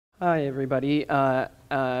Hi, everybody.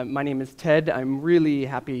 My name is Ted. I'm really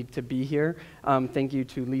happy to be here. Thank you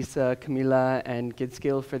to Lisa, Camila, and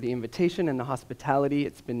Gidskill for the invitation and the hospitality.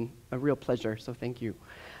 It's been a real pleasure, so thank you.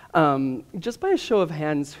 Just by a show of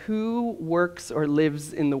hands, who works or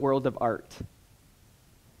lives in the world of art?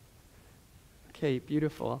 Okay,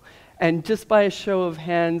 beautiful. And just by a show of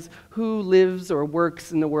hands, who lives or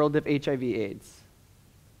works in the world of HIV/AIDS?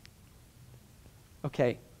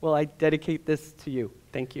 Okay, well, I dedicate this to you.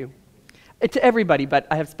 Thank you. To everybody, but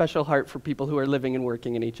I have special heart for people who are living and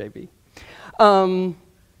working in HIV.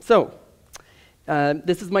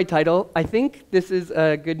 This is my title. I think this is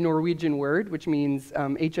a good Norwegian word, which means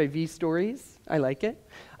HIV stories. I like it.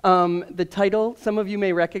 The title, some of you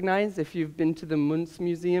may recognize if you've been to the Munch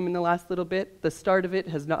Museum in the last little bit. The start of it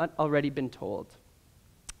has not already been told.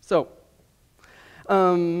 So,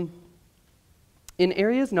 in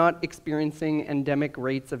areas not experiencing endemic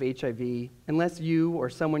rates of HIV, unless you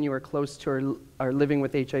or someone you are close to are living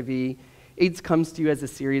with HIV, AIDS comes to you as a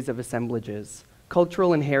series of assemblages,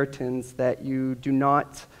 cultural inheritance that you do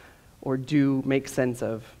not or do make sense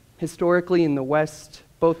of. Historically, in the West,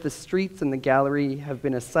 both the streets and the gallery have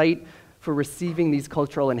been a site for receiving these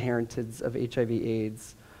cultural inheritances of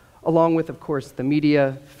HIV/AIDS, along with, of course, the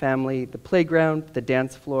media, family, the playground, the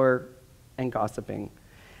dance floor, and gossiping.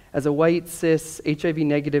 As a white, cis,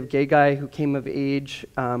 HIV-negative gay guy who came of age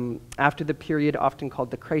after the period often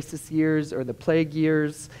called the crisis years or the plague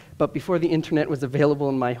years, but before the internet was available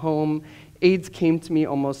in my home, AIDS came to me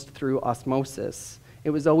almost through osmosis. It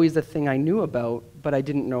was always a thing I knew about, but I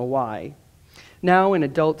didn't know why. Now, in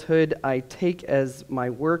adulthood, I take as my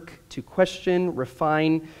work to question,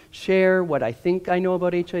 refine, share what I think I know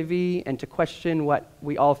about HIV, and to question what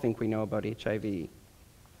we all think we know about HIV.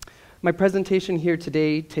 My presentation here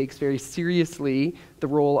today takes very seriously the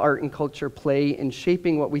role art and culture play in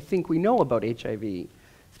shaping what we think we know about HIV.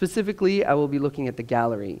 Specifically, I will be looking at the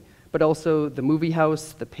gallery, but also the movie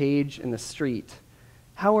house, the page, and the street.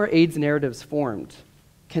 How are AIDS narratives formed?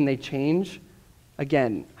 Can they change?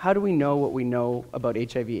 Again, how do we know what we know about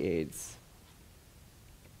HIV/AIDS?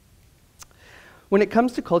 When it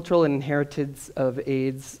comes to cultural inheritance of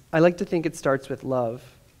AIDS, I like to think it starts with love,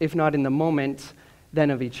 if not in the moment, then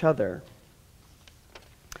of each other.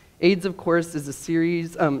 AIDS, of course, is a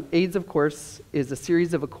series of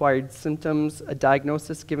acquired symptoms, a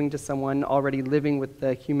diagnosis given to someone already living with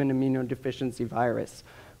the human immunodeficiency virus,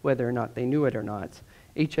 whether or not they knew it or not.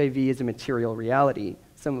 HIV is a material reality.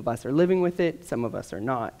 Some of us are living with it, some of us are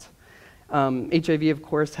not. HIV, of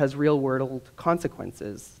course, has real-world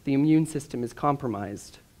consequences. The immune system is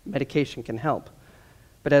compromised. Medication can help.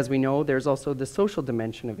 But as we know, there's also the social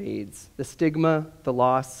dimension of AIDS, the stigma, the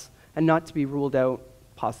loss, and not to be ruled out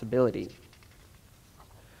possibility.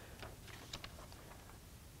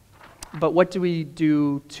 But what do we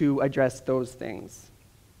do to address those things?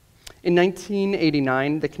 In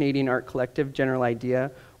 1989, the Canadian art collective General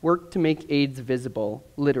Idea worked to make AIDS visible,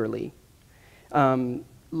 literally,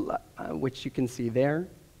 which you can see there.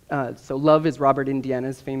 So Love is Robert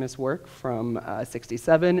Indiana's famous work from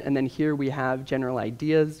 '67, and then here we have General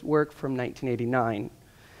Idea's work from 1989.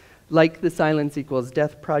 Like the Silence Equals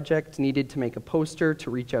Death project needed to make a poster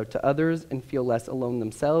to reach out to others and feel less alone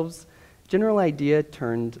themselves, General Idea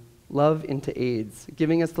turned Love into AIDS,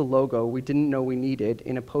 giving us the logo we didn't know we needed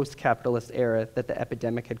in a post-capitalist era that the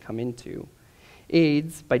epidemic had come into.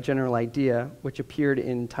 AIDS, by General Idea, which appeared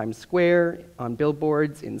in Times Square, on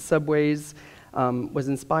billboards, in subways, was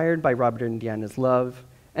inspired by Robert Indiana's Love,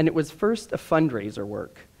 and it was first a fundraiser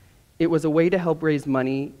work. It was a way to help raise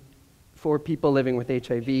money for people living with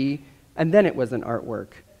HIV, and then it was an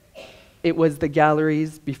artwork. It was the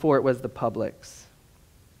galleries before it was the publics.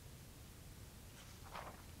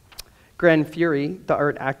 Grand Fury, the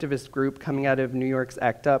art activist group coming out of New York's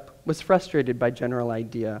ACT UP, was frustrated by General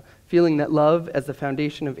Idea, feeling that love as the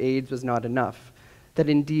foundation of AIDS was not enough, that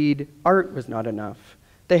indeed art was not enough.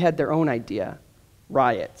 They had their own idea,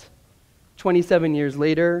 Riot. 27 years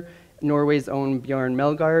later, Norway's own Bjørn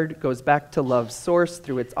Melgaard goes back to love's source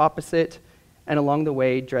through its opposite, and along the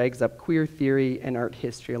way drags up queer theory and art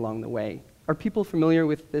history along the way. Are people familiar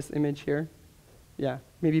with this image here? Yeah,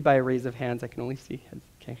 maybe by a raise of hands, I can only see heads.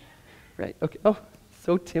 Okay, right, okay, oh,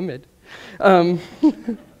 so timid. I'm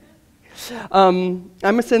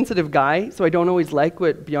a sensitive guy, so I don't always like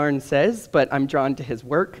what Bjørn says, but I'm drawn to his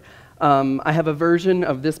work. I have a version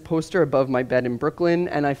of this poster above my bed in Brooklyn,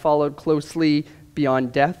 and I followed closely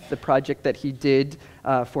Beyond Death, the project that he did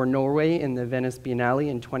for Norway in the Venice Biennale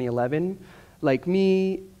in 2011. Like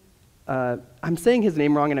me, I'm saying his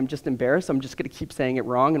name wrong and I'm just embarrassed, so I'm just going to keep saying it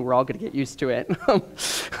wrong and we're all going to get used to it.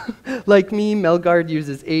 Like me, Melgard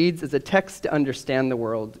uses AIDS as a text to understand the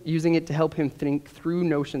world, using it to help him think through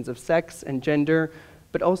notions of sex and gender,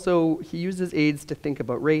 but also he uses AIDS to think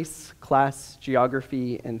about race, class,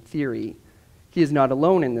 geography, and theory. He is not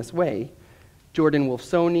alone in this way. Jordan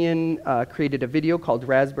Wolfsonian created a video called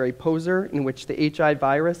Raspberry Poser, in which the HIV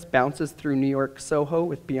virus bounces through New York Soho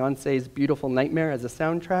with Beyonce's Beautiful Nightmare as a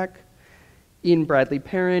soundtrack. Ian Bradley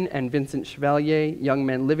Perrin and Vincent Chevalier, young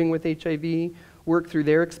men living with HIV, work through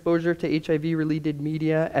their exposure to HIV-related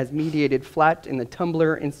media as mediated flat in the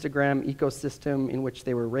Tumblr, Instagram ecosystem in which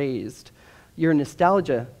they were raised. Your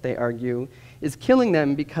nostalgia, they argue, is killing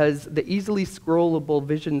them because the easily scrollable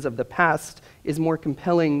visions of the past is more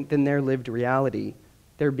compelling than their lived reality.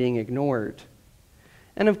 They're being ignored.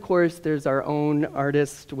 And of course, there's our own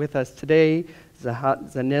artist with us today,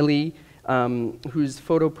 Zahat Zanelli, whose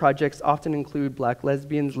photo projects often include Black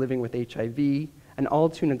lesbians living with HIV, an all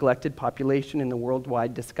too neglected population in the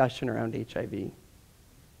worldwide discussion around HIV.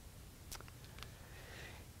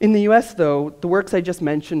 In the US, though, the works I just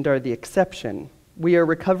mentioned are the exception. We are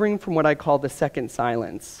recovering from what I call the second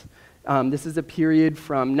silence. This is a period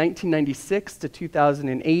from 1996 to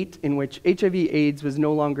 2008 in which HIV/AIDS was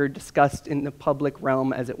no longer discussed in the public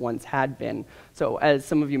realm as it once had been. So as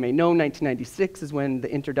some of you may know, 1996 is when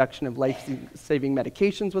the introduction of life-saving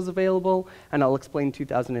medications was available, and I'll explain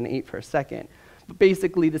 2008 for a second. But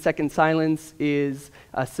basically, the second silence is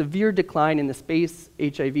a severe decline in the space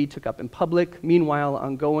HIV took up in public. Meanwhile,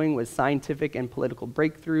 ongoing was scientific and political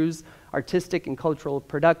breakthroughs, artistic and cultural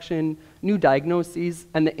production, new diagnoses,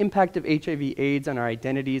 and the impact of HIV/AIDS on our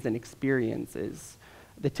identities and experiences.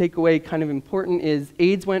 The takeaway, kind of important, is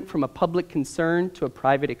AIDS went from a public concern to a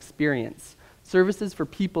private experience. Services for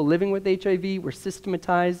people living with HIV were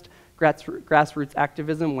systematized, grassroots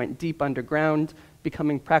activism went deep underground,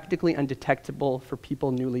 becoming practically undetectable for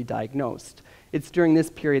people newly diagnosed. It's during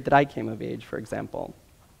this period that I came of age, for example.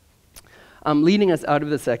 Leading us out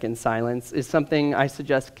of the second silence is something I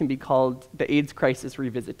suggest can be called the AIDS crisis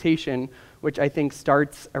revisitation, which I think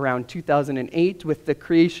starts around 2008 with the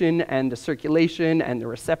creation and the circulation and the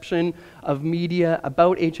reception of media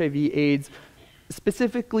about HIV/AIDS,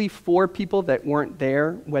 specifically for people that weren't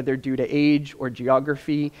there, whether due to age or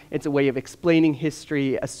geography. It's a way of explaining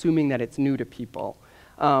history, assuming that it's new to people.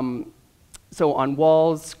 So on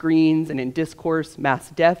walls, screens, and in discourse, mass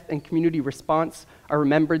death and community response are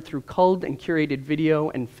remembered through culled and curated video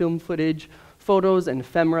and film footage, photos and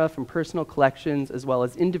ephemera from personal collections, as well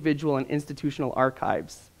as individual and institutional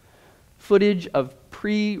archives. Footage of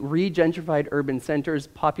pre-regentrified urban centers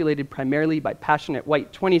populated primarily by passionate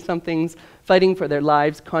white 20-somethings fighting for their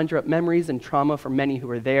lives conjure up memories and trauma for many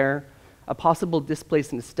who are there, a possible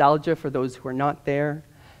displaced nostalgia for those who are not there,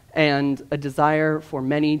 and a desire for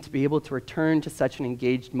many to be able to return to such an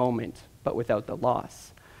engaged moment, but without the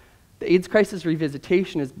loss. The AIDS crisis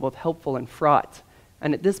revisitation is both helpful and fraught,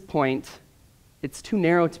 and at this point, it's too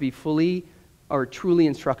narrow to be fully or truly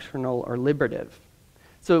instructional or liberative.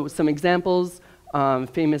 So some examples,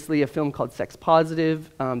 famously a film called Sex Positive,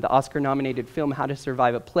 the Oscar-nominated film How to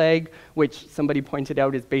Survive a Plague, which somebody pointed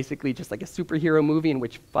out is basically just like a superhero movie in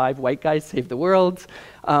which 5 white guys save the world.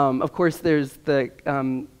 Of course, there's the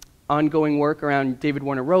ongoing work around David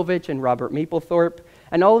Wojnarowicz and Robert Mapplethorpe,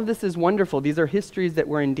 and all of this is wonderful. These are histories that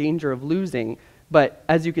we're in danger of losing, but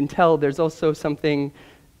as you can tell, there's also something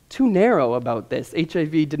too narrow about this.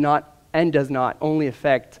 HIV did not and does not only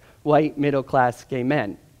affect white, middle-class gay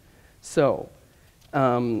men. So,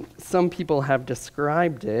 some people have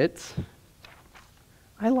described it.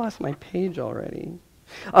 I lost my page already.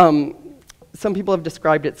 Some people have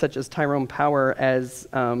described it, such as Tyrone Power, as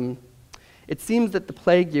it seems that the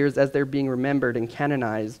plague years, as they're being remembered and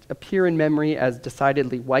canonized, appear in memory as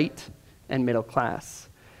decidedly white and middle class.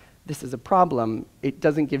 This is a problem. It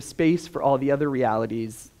doesn't give space for all the other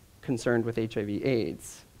realities concerned with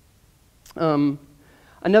HIV/AIDS.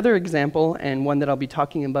 Another example, and one that I'll be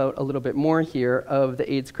talking about a little bit more here, of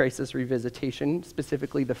the AIDS crisis revisitation,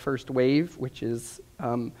 specifically the first wave, which is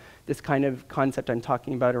this kind of concept I'm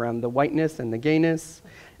talking about around the whiteness and the gayness,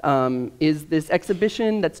 is this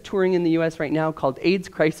exhibition that's touring in the US right now called AIDS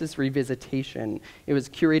Crisis Revisitation. It was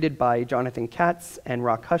curated by Jonathan Katz and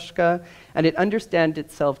Rock Hushka, and it understands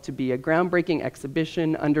itself to be a groundbreaking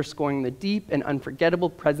exhibition underscoring the deep and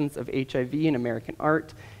unforgettable presence of HIV in American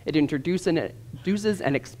art. It introduces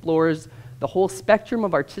and explores the whole spectrum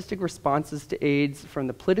of artistic responses to AIDS, from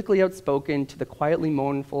the politically outspoken to the quietly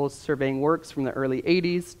mournful, surveying works from the early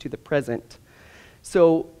 80s to the present.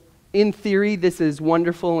 So In theory, this is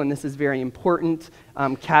wonderful and this is very important.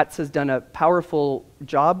 Katz has done a powerful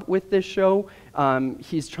job with this show.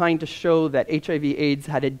 He's trying to show that HIV/AIDS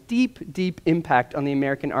had a deep, deep impact on the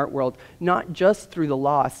American art world, not just through the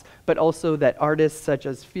loss, but also that artists such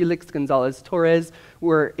as Felix Gonzalez Torres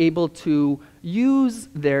were able to use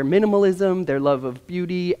their minimalism, their love of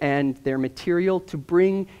beauty, and their material to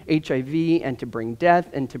bring HIV and to bring death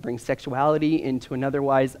and to bring sexuality into an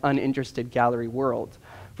otherwise uninterested gallery world.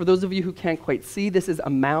 For those of you who can't quite see, this is a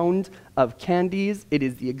mound of candies. It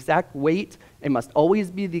is the exact weight, it must always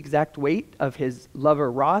be the exact weight of his lover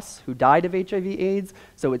Ross, who died of HIV/AIDS.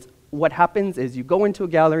 So what happens is you go into a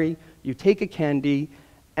gallery, you take a candy,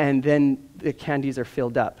 and then the candies are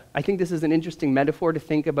filled up. I think this is an interesting metaphor to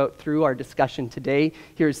think about through our discussion today.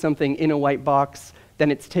 Here's something in a white box, then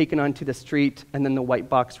it's taken onto the street, and then the white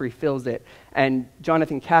box refills it. And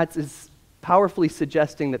Jonathan Katz is powerfully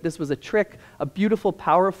suggesting that this was a trick, a beautiful,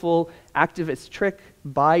 powerful activist trick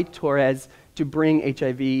by Torres to bring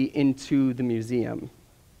HIV into the museum.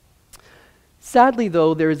 Sadly,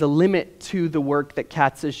 though, there is a limit to the work that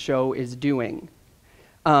Katz's show is doing.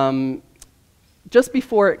 Just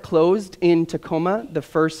before it closed in Tacoma, the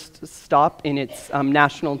first stop in its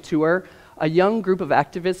national tour, a young group of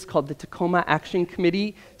activists called the Tacoma Action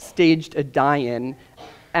Committee staged a die-in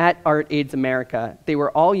at Art AIDS America. They were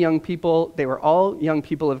all young people,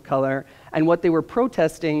 of color, and what they were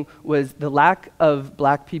protesting was the lack of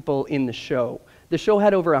black people in the show. The show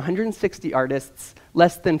had over 160 artists,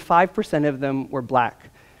 less than 5% of them were black.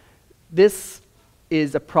 This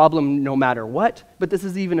is a problem no matter what, but this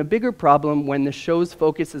is even a bigger problem when the show's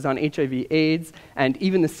focus is on HIV/AIDS, and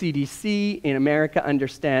even the CDC in America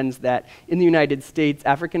understands that in the United States,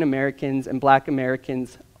 African Americans and black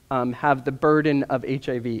Americans have the burden of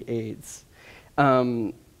HIV/AIDS.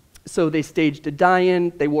 So they staged a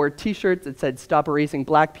die-in, they wore t-shirts that said, "Stop erasing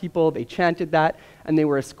black people," they chanted that, and they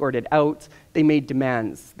were escorted out. They made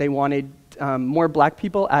demands. They wanted more black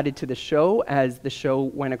people added to the show as the show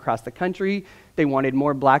went across the country. They wanted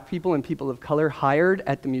more black people and people of color hired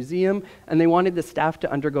at the museum, and they wanted the staff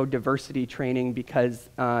to undergo diversity training because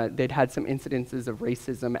they'd had some incidences of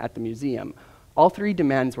racism at the museum. All three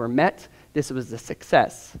demands were met. This was a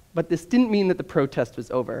success. But this didn't mean that the protest was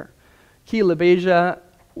over. Kia LaBeija,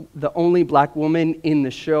 the only black woman in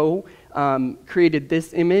the show, created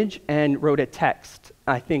this image and wrote a text.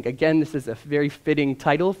 I think, again, this is a very fitting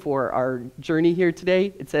title for our journey here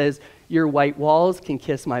today. It says, "Your white walls can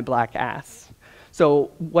kiss my black ass."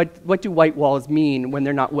 So what do white walls mean when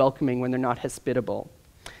they're not welcoming, when they're not hospitable?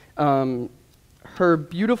 Her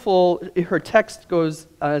text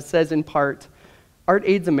says in part, "Art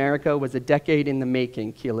AIDS America was a decade in the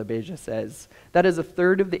making," Kia LaBeija says. "That is a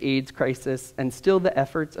third of the AIDS crisis, and still the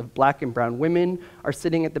efforts of black and brown women are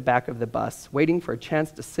sitting at the back of the bus, waiting for a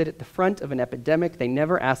chance to sit at the front of an epidemic they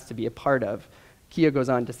never asked to be a part of." Kia goes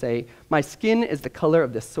on to say, "My skin is the color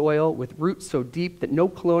of the soil, with roots so deep that no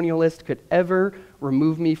colonialist could ever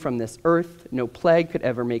remove me from this earth, no plague could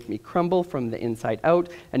ever make me crumble from the inside out,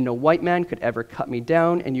 and no white man could ever cut me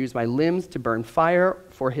down and use my limbs to burn fire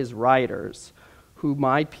for his rioters, who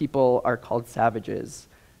my people are called savages."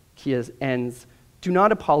 Kia ends, "Do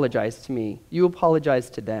not apologize to me. You apologize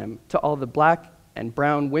to them, to all the black and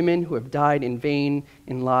brown women who have died in vain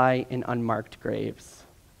and lie in unmarked graves."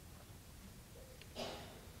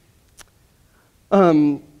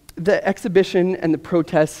 The exhibition and the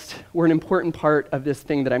protest were an important part of this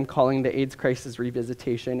thing that I'm calling the AIDS crisis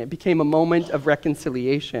revisitation. It became a moment of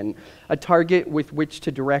reconciliation, a target with which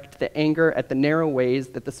to direct the anger at the narrow ways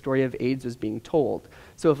that the story of AIDS was being told.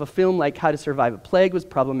 So if a film like How to Survive a Plague was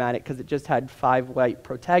problematic because it just had 5 white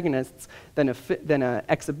protagonists, then an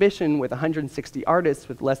exhibition with 160 artists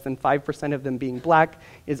with less than 5% of them being black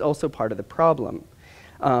is also part of the problem.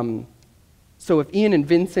 So if Ian and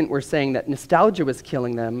Vincent were saying that nostalgia was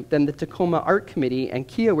killing them, then the Tacoma Art Committee and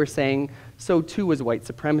Kia were saying so too was white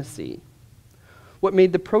supremacy. What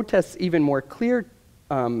made the protests even more clear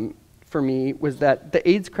for me was that the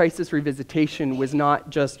AIDS crisis revisitation was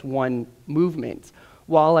not just one movement.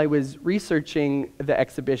 While I was researching the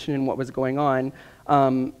exhibition and what was going on,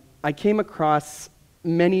 I came across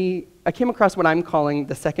what I'm calling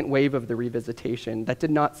the second wave of the revisitation that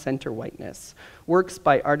did not center whiteness. Works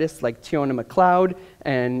by artists like Tiona McLeod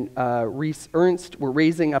and Reese Ernst were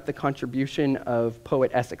raising up the contribution of poet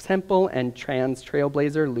Essex Hempel and trans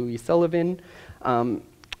trailblazer Louis Sullivan.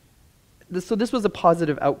 So this was a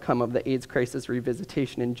positive outcome of the AIDS crisis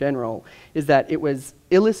revisitation in general, is that it was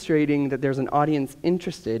illustrating that there's an audience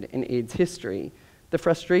interested in AIDS history. The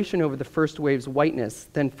frustration over the first wave's whiteness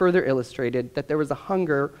then further illustrated that there was a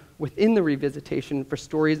hunger within the revisitation for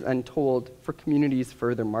stories untold for communities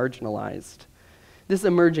further marginalized. This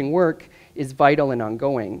emerging work is vital and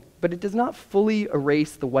ongoing, but it does not fully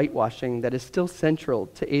erase the whitewashing that is still central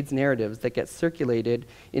to AIDS narratives that get circulated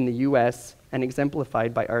in the US and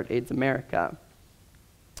exemplified by Art AIDS America.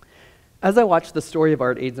 As I watched the story of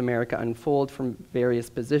Art AIDS America unfold from various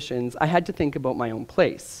positions, I had to think about my own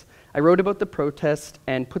place. I wrote about the protest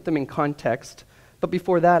and put them in context, but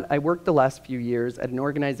before that, I worked the last few years at an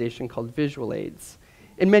organization called Visual AIDS.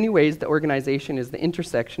 In many ways, the organization is the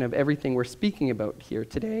intersection of everything we're speaking about here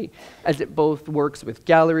today, as it both works with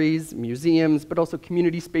galleries, museums, but also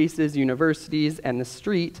community spaces, universities, and the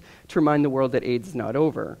street to remind the world that AIDS is not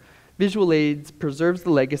over. Visual AIDS preserves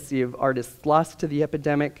the legacy of artists lost to the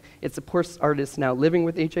epidemic, it supports artists now living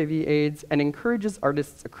with HIV/AIDS, and encourages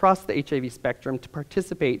artists across the HIV spectrum to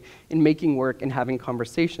participate in making work and having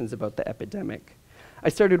conversations about the epidemic. I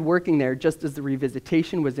started working there just as the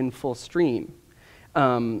revisitation was in full stream.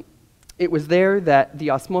 It was there that the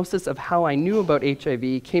osmosis of how I knew about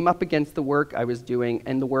HIV came up against the work I was doing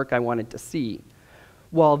and the work I wanted to see.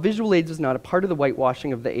 While Visual AIDS was not a part of the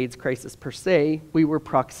whitewashing of the AIDS crisis per se, we were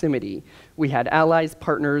proximity. We had allies,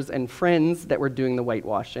 partners, and friends that were doing the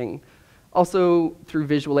whitewashing. Also, through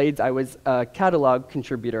Visual AIDS, I was a catalog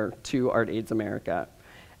contributor to Art AIDS America.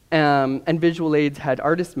 And Visual AIDS had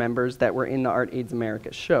artist members that were in the Art AIDS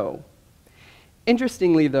America show.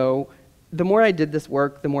 Interestingly, though, the more I did this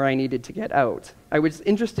work, the more I needed to get out. I was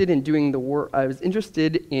interested in doing the work. I was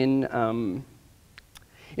interested in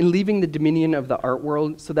leaving the dominion of the art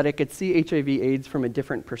world so that I could see HIV/AIDS from a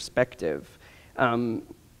different perspective.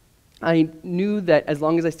 I knew that as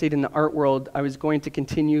long as I stayed in the art world, I was going to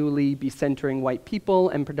continually be centering white people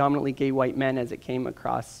and predominantly gay white men as it came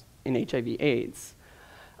across in HIV/AIDS.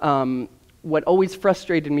 What always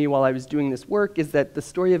frustrated me while I was doing this work is that the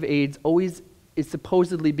story of AIDS always is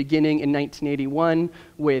supposedly beginning in 1981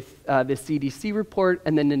 with the CDC report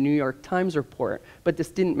and then the New York Times report. But this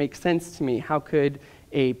didn't make sense to me. How could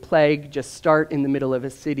a plague just start in the middle of a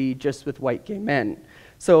city just with white gay men?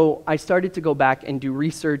 So I started to go back and do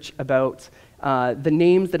research about the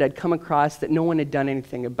names that I'd come across that no one had done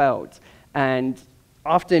anything about. And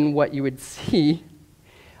often what you would see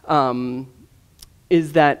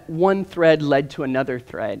is that one thread led to another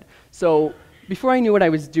thread. So before I knew what I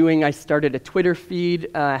was doing, I started a Twitter feed,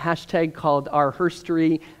 a hashtag called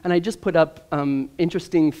OurHerstory, and I just put up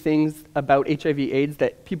interesting things about HIV/AIDS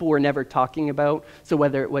that people were never talking about. So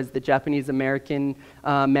whether it was the Japanese-American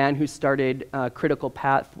man who started Critical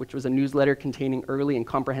Path, which was a newsletter containing early and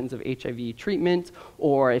comprehensive HIV treatment,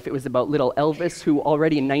 or if it was about little Elvis, who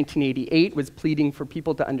already in 1988 was pleading for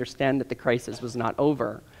people to understand that the crisis was not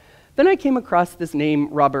over. Then I came across this name,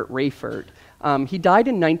 Robert Rayford. He died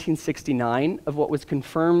in 1969 of what was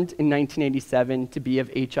confirmed in 1987 to be of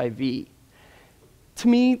HIV. To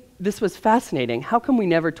me, this was fascinating. How come we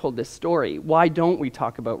never told this story? Why don't we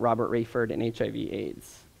talk about Robert Rayford and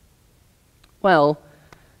HIV/AIDS? Well,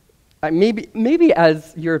 maybe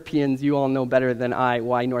as Europeans, you all know better than I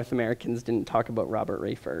why North Americans didn't talk about Robert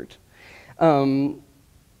Rayford.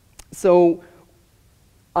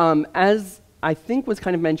 As I think was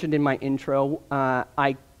kind of mentioned in my intro,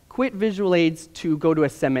 I quit Visual AIDS to go to a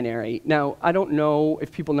seminary. Now, I don't know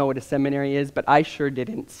if people know what a seminary is, but I sure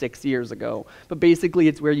didn't 6 years ago. But basically,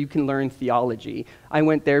 it's where you can learn theology. I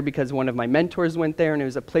went there because one of my mentors went there, and it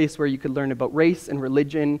was a place where you could learn about race and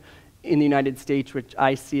religion in the United States, which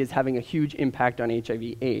I see as having a huge impact on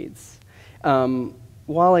HIV/AIDS.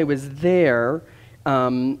 While I was there,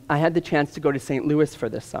 I had the chance to go to St. Louis for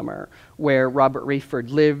the summer, where Robert Rayford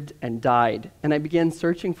lived and died, and I began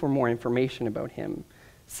searching for more information about him.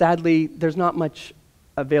 Sadly, there's not much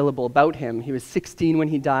available about him. He was 16 when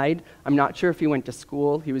he died. I'm not sure if he went to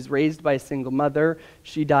school. He was raised by a single mother.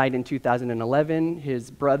 She died in 2011. His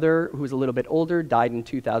brother, who was a little bit older, died in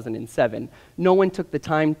 2007. No one took the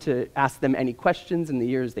time to ask them any questions in the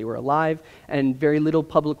years they were alive, and very little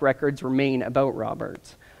public records remain about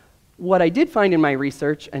Robert. What I did find in my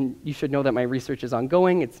research, and you should know that my research is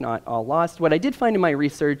ongoing, it's not all lost, what I did find in my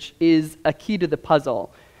research is a key to the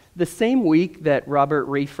puzzle. The same week that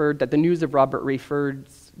the news of Robert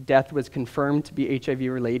Rayford's death was confirmed to be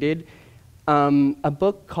HIV-related, a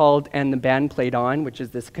book called And the Band Played On, which is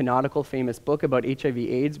this canonical famous book about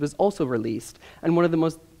HIV/AIDS, was also released. And one of the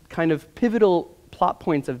most kind of pivotal plot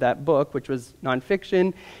points of that book, which was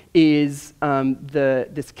nonfiction, is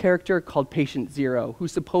this character called Patient Zero, who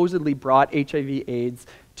supposedly brought HIV/AIDS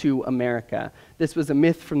to America. This was a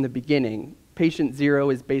myth from the beginning. Patient Zero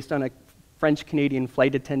is based on a French-Canadian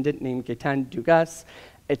flight attendant named Dugas,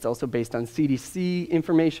 It's also based on CDC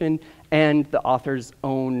information and the author's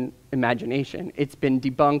own imagination. It's been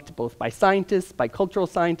debunked both by scientists, by cultural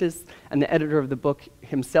scientists, and the editor of the book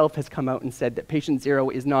himself has come out and said that patient zero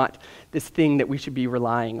is not this thing that we should be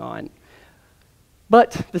relying on.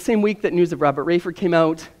 But the same week that news of Robert Rayford came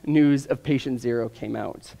out, news of patient zero came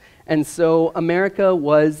out. And so America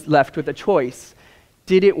was left with a choice.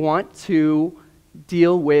 Did it want to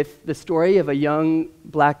deal with the story of a young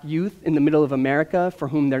black youth in the middle of America for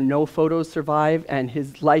whom there no photos survive and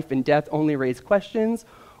his life and death only raise questions?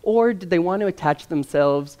 Or did they want to attach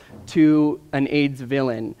themselves to an AIDS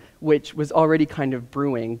villain, which was already kind of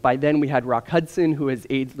brewing? By then we had Rock Hudson, who is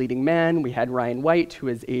AIDS leading man. We had Ryan White, who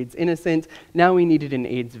is AIDS innocent. Now we needed an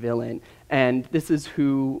AIDS villain. And this is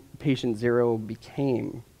who patient zero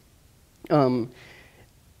became.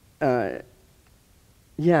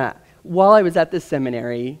 While I was at this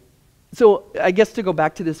seminary, so I guess to go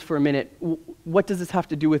back to this for a minute, what does this have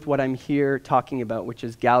to do with what I'm here talking about, which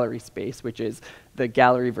is gallery space, which is the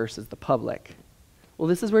gallery versus the public? Well,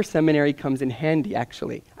 this is where seminary comes in handy,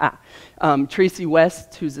 actually. Tracy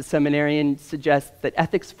West, who's a seminarian, suggests that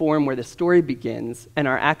ethics form where the story begins and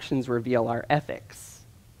our actions reveal our ethics.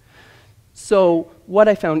 So what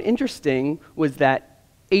I found interesting was that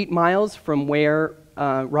 8 miles from where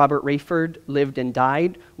Robert Rayford lived and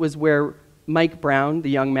died was where Mike Brown, the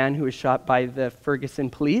young man who was shot by the Ferguson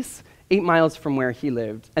police, 8 miles from where he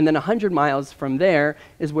lived. And then 100 miles from there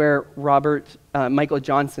is where Michael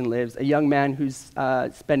Johnson lives, a young man who's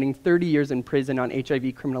spending 30 years in prison on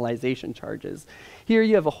HIV criminalization charges. Here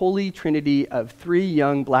you have a holy trinity of 3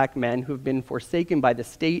 young black men who have been forsaken by the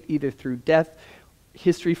state either through death,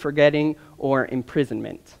 history forgetting, or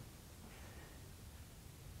imprisonment.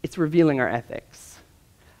 It's revealing our ethics.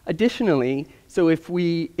 Additionally, so if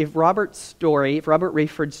Robert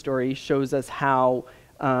Rayford's story shows us how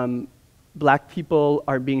black people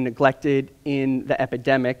are being neglected in the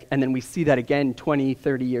epidemic, and then we see that again 20,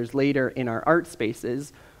 30 years later in our art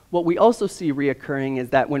spaces, what we also see reoccurring is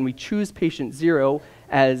that when we choose patient zero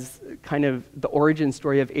as kind of the origin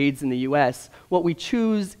story of AIDS in the US, what we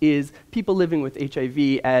choose is people living with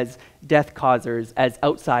HIV as death causers, as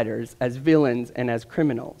outsiders, as villains, and as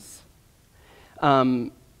criminals.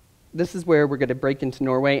 This is where we're going to break into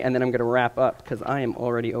Norway, and then I'm going to wrap up because I am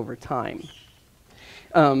already over time.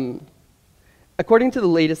 According to the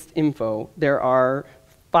latest info, there are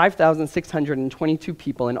 5,622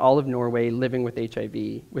 people in all of Norway living with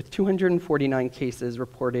HIV, with 249 cases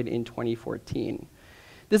reported in 2014.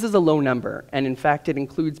 This is a low number, and in fact, it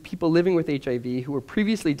includes people living with HIV who were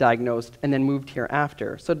previously diagnosed and then moved here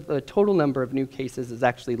after. So the total number of new cases is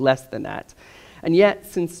actually less than that. And yet,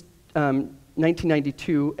 since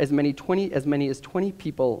 1992, as many as 20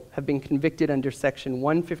 people have been convicted under Section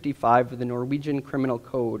 155 of the Norwegian Criminal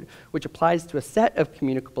Code, which applies to a set of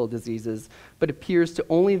communicable diseases, but appears to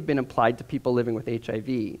only have been applied to people living with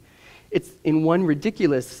HIV. It's in one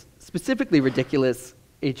specifically ridiculous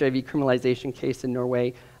HIV criminalization case in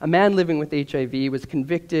Norway, a man living with HIV was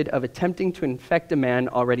convicted of attempting to infect a man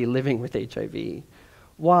already living with HIV.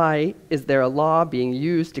 Why is there a law being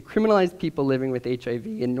used to criminalize people living with HIV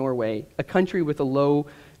in Norway, a country with a low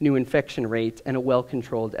new infection rate and a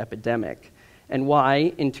well-controlled epidemic? And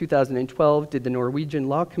why, in 2012, did the Norwegian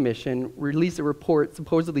Law Commission release a report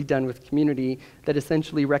supposedly done with Community that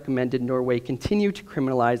essentially recommended Norway continue to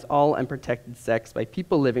criminalize all unprotected sex by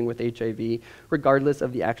people living with HIV, regardless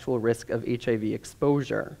of the actual risk of HIV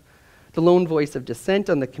exposure? The lone voice of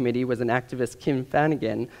dissent on the committee was an activist, Kim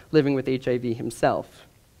Flanagan, living with HIV himself.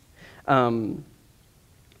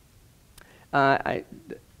 I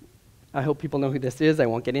hope people know who this is. I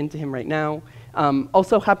won't get into him right now.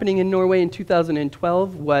 Also happening in Norway in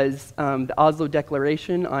 2012 was the Oslo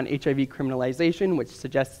Declaration on HIV criminalization, which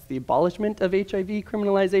suggests the abolishment of HIV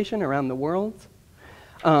criminalization around the world.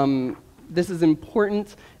 This is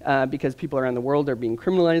important because people around the world are being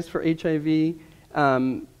criminalized for HIV.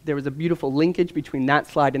 There was a beautiful linkage between that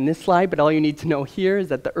slide and this slide, but all you need to know here is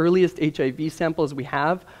that the earliest HIV samples we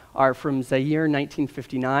have are from Zaire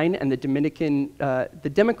 1959 and the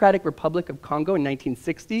Democratic Republic of Congo in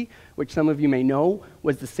 1960, which some of you may know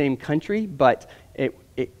was the same country, but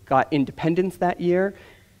it got independence that year.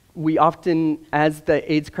 We often, as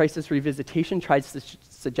the AIDS crisis revisitation tries to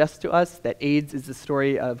suggest to us that AIDS is the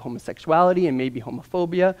story of homosexuality and maybe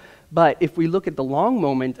homophobia, but if we look at the long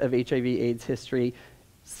moment of HIV/AIDS history,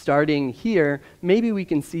 starting here, maybe we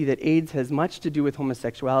can see that AIDS has much to do with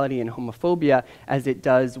homosexuality and homophobia as it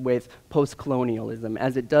does with post-colonialism,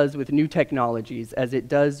 as it does with new technologies, as it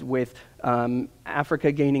does with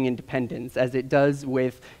Africa gaining independence, as it does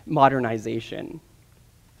with modernization.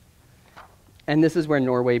 And this is where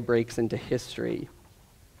Norway breaks into history.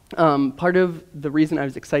 Part of the reason I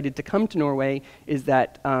was excited to come to Norway is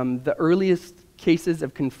that the earliest cases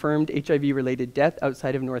of confirmed HIV-related death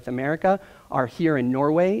outside of North America are here in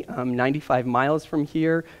Norway, 95 miles from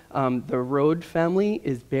here. The Rode family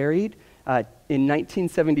is buried. In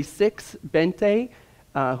 1976, Bente,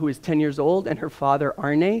 who is 10 years old, and her father,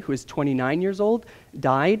 Arne, who is 29 years old,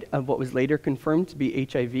 died of what was later confirmed to be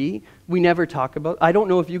HIV. We never talk about, I don't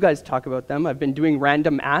know if you guys talk about them. I've been doing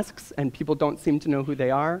random asks, and people don't seem to know who they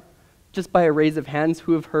are. Just by a raise of hands,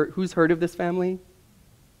 who's heard of this family?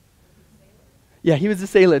 Yeah, he was a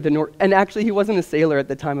sailor. And actually, he wasn't a sailor at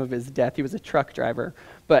the time of his death. He was a truck driver.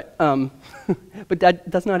 But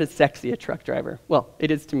that's not as sexy, a truck driver. Well,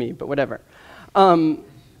 it is to me, but whatever.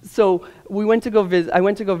 So I went to go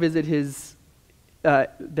visit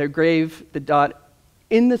their grave, the dot.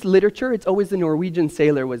 In this literature, it's always the Norwegian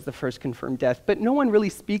sailor was the first confirmed death, but no one really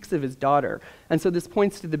speaks of his daughter. And so this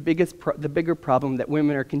points to the bigger problem that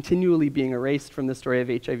women are continually being erased from the story of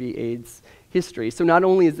HIV/AIDS history. So not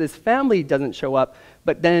only is this family doesn't show up,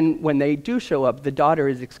 but then when they do show up, the daughter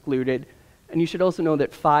is excluded. And you should also know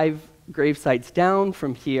that 5 grave sites down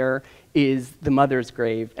from here is the mother's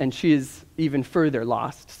grave, and she is even further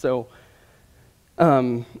lost. So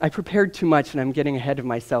I prepared too much, and I'm getting ahead of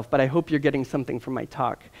myself, but I hope you're getting something from my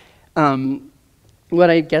talk. What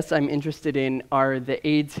I guess I'm interested in are the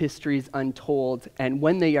AIDS histories untold, and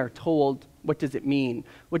when they are told, what does it mean?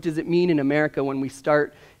 What does it mean in America when we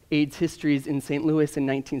start AIDS histories in St. Louis in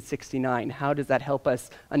 1969? How does that help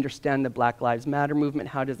us understand the Black Lives Matter movement?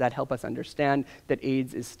 How does that help us understand that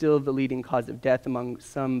AIDS is still the leading cause of death among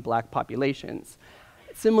some black populations?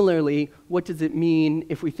 Similarly, what does it mean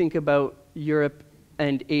if we think about Europe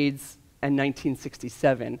and AIDS in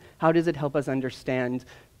 1967? How does it help us understand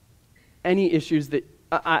any issues that...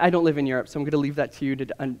 I don't live in Europe, so I'm going to leave that to you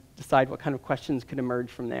to decide what kind of questions could emerge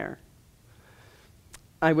from there.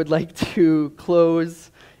 I would like to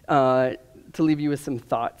close to leave you with some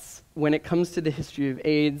thoughts. When it comes to the history of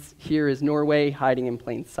AIDS, here is Norway hiding in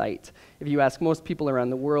plain sight. If you ask most people around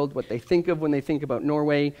the world what they think of when they think about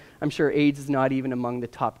Norway, I'm sure AIDS is not even among the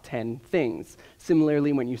top 10 things.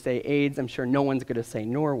 Similarly, when you say AIDS, I'm sure no one's going to say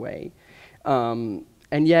Norway.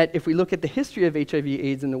 And yet, if we look at the history of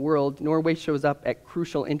HIV/AIDS in the world, Norway shows up at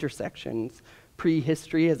crucial intersections.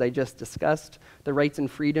 Prehistory, as I just discussed, the rights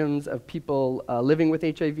and freedoms of people living with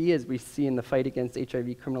HIV, as we see in the fight against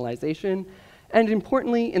HIV criminalization, and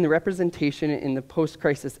importantly, in the representation in the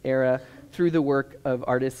post-crisis era through the work of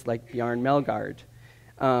artists like Bjarne Melgaard.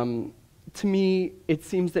 To me, it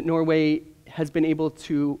seems that Norway has been able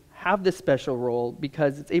to have this special role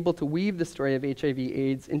because it's able to weave the story of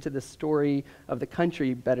HIV/AIDS into the story of the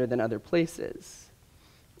country better than other places.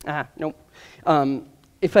 Nope.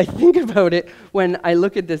 If I think about it, when I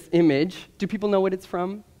look at this image, do people know what it's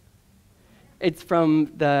from? It's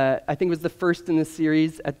from I think it was the first in the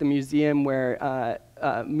series at the museum where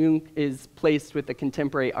Munch is placed with a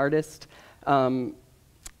contemporary artist.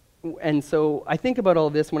 And so I think about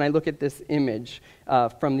all this when I look at this image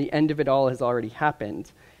from The End of It All Has Already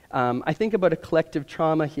Happened. I think about a collective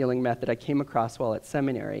trauma healing method I came across while at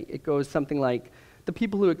seminary. It goes something like, the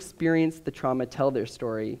people who experience the trauma tell their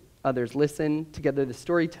story. Others listen. Together, the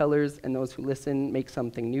storytellers and those who listen make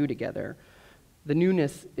something new together. The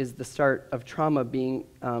newness is the start of trauma being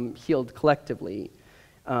healed collectively.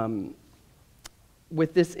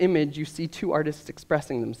 With this image, you see 2 artists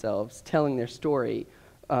expressing themselves, telling their story.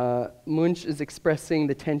 Munch is expressing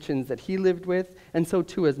the tensions that he lived with, and so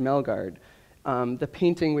too is Melgaard. The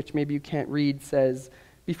painting, which maybe you can't read, says,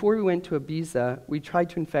 "Before we went to Ibiza, we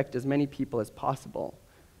tried to infect as many people as possible."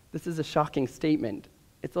 This is a shocking statement.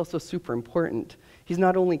 It's also super important. He's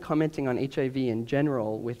not only commenting on HIV in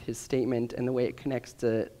general with his statement and the way it connects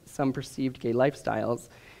to some perceived gay lifestyles,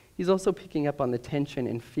 he's also picking up on the tension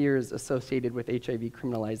and fears associated with HIV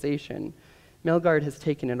criminalization. Melgaard has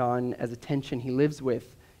taken it on as a tension he lives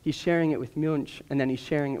with. He's sharing it with Munch, and then he's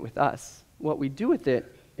sharing it with us. What we do with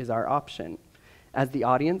it is our option. As the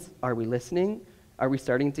audience, are we listening? Are we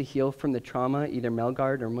starting to heal from the trauma either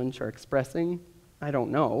Melgaard or Munch are expressing? I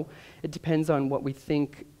don't know. It depends on what we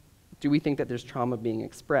think. Do we think that there's trauma being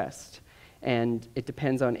expressed? And it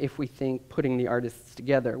depends on if we think putting the artists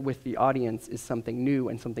together with the audience is something new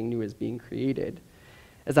and something new is being created.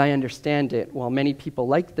 As I understand it, while many people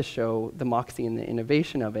liked the show, the moxie and the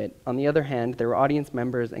innovation of it, on the other hand, there were audience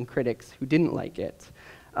members and critics who didn't like it.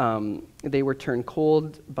 They were turned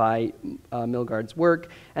cold by Melgaard's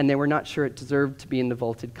work, and they were not sure it deserved to be in the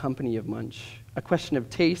vaulted company of Munch. A question of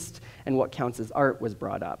taste and what counts as art was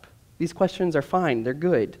brought up. These questions are fine, they're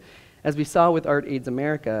good. As we saw with Art AIDS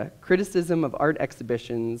America, criticism of art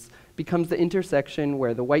exhibitions becomes the intersection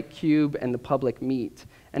where the white cube and the public meet,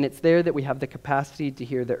 and it's there that we have the capacity to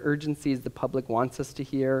hear the urgencies the public wants us to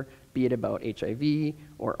hear, be it about HIV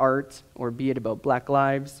or art, or be it about Black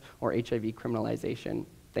lives or HIV criminalization.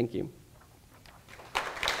 Thank you.